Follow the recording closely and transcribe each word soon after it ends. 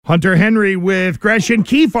Hunter Henry with Gresh and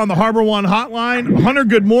Keefe on the Harbor One Hotline. Hunter,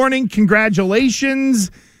 good morning.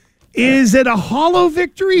 Congratulations. Is it a hollow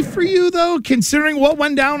victory for you, though, considering what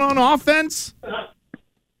went down on offense?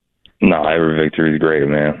 No, every victory is great,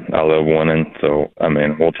 man. I love winning, so,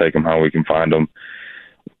 we'll take them how we can find them.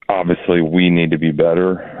 Obviously, we need to be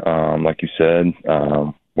better. Like you said,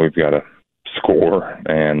 we've got to score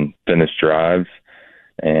and finish drives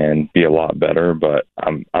and be a lot better, but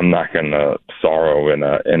I'm not going to sorrow in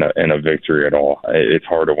a victory at all. It's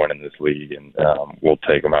hard to win in this league, and we'll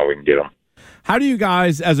take them how we can get them. How do you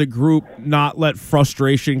guys as a group not let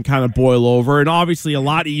frustration kind of boil over? And obviously a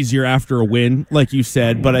lot easier after a win, like you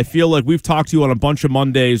said, but I feel like we've talked to you on a bunch of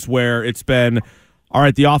Mondays where it's been, all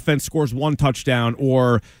right, the offense scores one touchdown,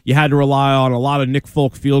 or you had to rely on a lot of Nick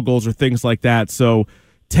Folk field goals or things like that. So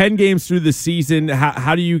 10 games through the season,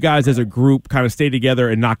 how do you guys as a group kind of stay together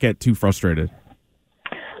and not get too frustrated?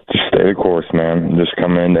 Just stay the course, man. Just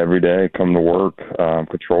come in every day, come to work,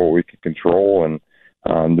 control what we can control, and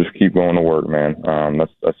just keep going to work, man.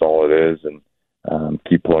 That's all it is, and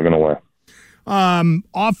keep plugging away.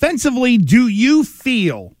 Offensively, do you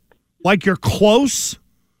feel like you're close,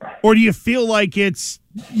 or do you feel like it's,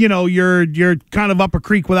 you're kind of up a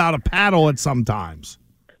creek without a paddle at some times?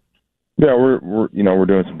 Yeah, we're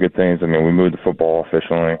doing some good things. We moved the football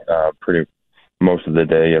efficiently pretty most of the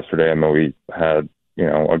day yesterday. We had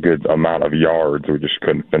a good amount of yards. We just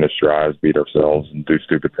couldn't finish drives, beat ourselves, and do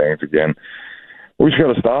stupid things again. We just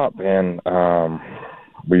got to stop, and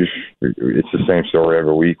it's the same story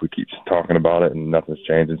every week. We keep talking about it, and nothing's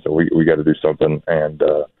changing. So we got to do something, and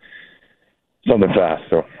something fast.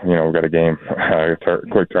 So we got a game,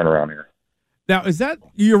 quick turnaround here. Now,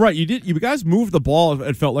 you're right. You guys moved the ball.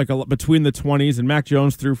 It felt like between the 20s, and Mac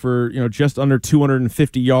Jones threw for just under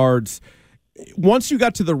 250 yards. Once you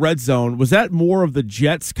got to the red zone, was that more of the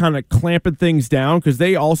Jets kind of clamping things down because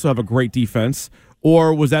they also have a great defense?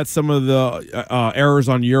 Or was that some of the errors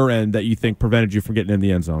on your end that you think prevented you from getting in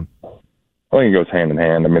the end zone? I think it goes hand in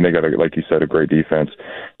hand. They got, like you said, a great defense.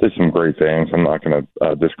 Did some great things. I'm not going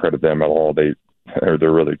to discredit them at all. They're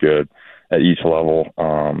really good at each level.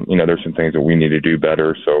 There's some things that we need to do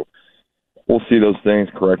better. So we'll see those things,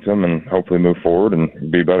 correct them, and hopefully move forward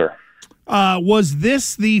and be better. Was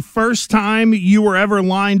this the first time you were ever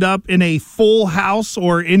lined up in a full house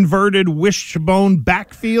or inverted wishbone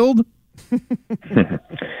backfield? Yeah,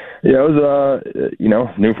 it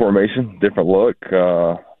was, new formation, different look,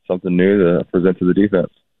 something new to present to the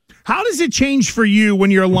defense. How does it change for you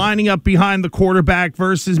when you're lining up behind the quarterback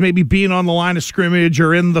versus maybe being on the line of scrimmage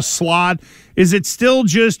or in the slot? Is it still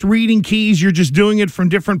just reading keys, you're just doing it from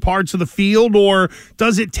different parts of the field, or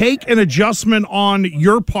does it take an adjustment on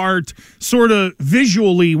your part sort of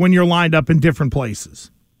visually when you're lined up in different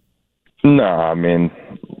places? No,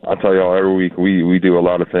 I tell y'all every week we do a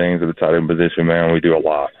lot of things at the tight end position, man. We do a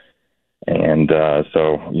lot. And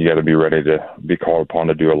so you got to be ready to be called upon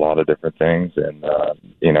to do a lot of different things. And,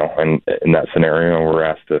 and in that scenario, we're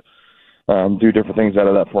asked to do different things out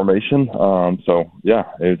of that formation. So, yeah,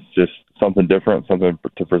 it's just something different, something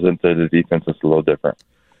to present to the defense that's a little different.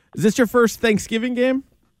 Is this your first Thanksgiving game?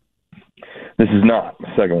 This is not the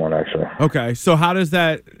second one, actually. Okay, so how does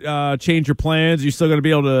that change your plans? Are you still going to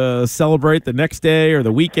be able to celebrate the next day or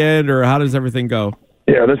the weekend, or how does everything go?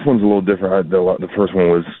 Yeah, this one's a little different. The first one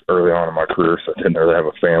was early on in my career, so I didn't really have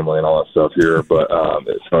a family and all that stuff here. But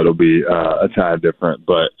so it'll be a tad different.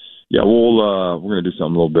 But yeah, we're gonna do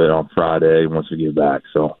something a little bit on Friday once we get back.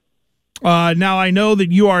 So. Now, I know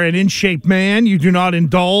that you are an in-shape man. You do not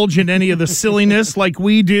indulge in any of the silliness like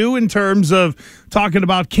we do in terms of talking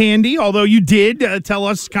about candy, although you did tell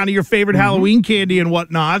us kind of your favorite Halloween candy and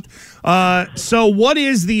whatnot. So what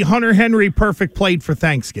is the Hunter Henry perfect plate for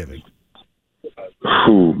Thanksgiving?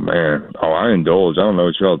 Oh, man. Oh, I indulge. I don't know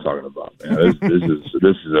what you're all talking about, man.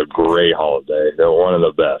 This is a great holiday. They're one of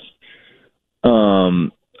the best.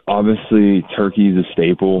 Obviously, turkey's a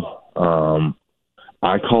staple.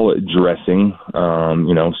 I call it dressing.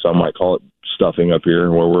 Some might call it stuffing up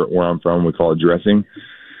here where I'm from. We call it dressing.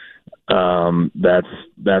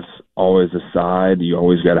 That's always a side. You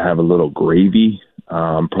always got to have a little gravy.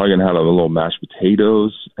 Probably gonna have a little mashed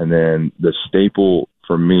potatoes, and then the staple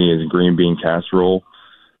for me is green bean casserole.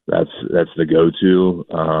 That's the go-to.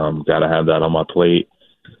 Got to have that on my plate.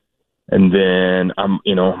 And then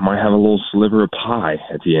might have a little sliver of pie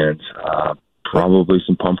at the end. Probably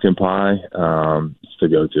some pumpkin pie. It's the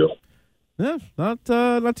go-to. Yeah, not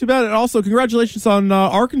too bad. And also, congratulations on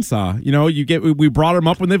Arkansas. We brought them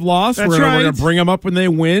up when they've lost. That's we're right. gonna bring them up when they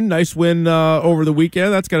win. Nice win over the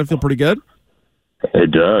weekend. That's gotta feel pretty good.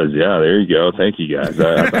 It does. Yeah, there you go. Thank you, guys.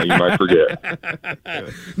 I thought you might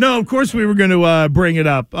forget. No, of course we were going to bring it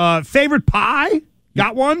up. Favorite pie?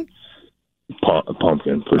 Got one?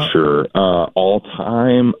 Pumpkin, for sure.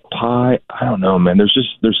 All-time pie? I don't know, man.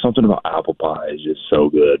 There's something about apple pie. It's just so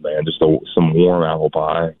good, man. Just some warm apple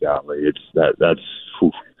pie. Golly,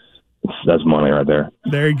 that's money right there.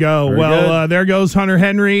 There you go. There goes Hunter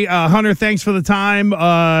Henry. Hunter, thanks for the time.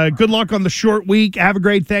 Good luck on the short week. Have a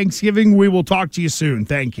great Thanksgiving. We will talk to you soon.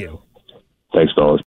 Thank you. Thanks, fellas.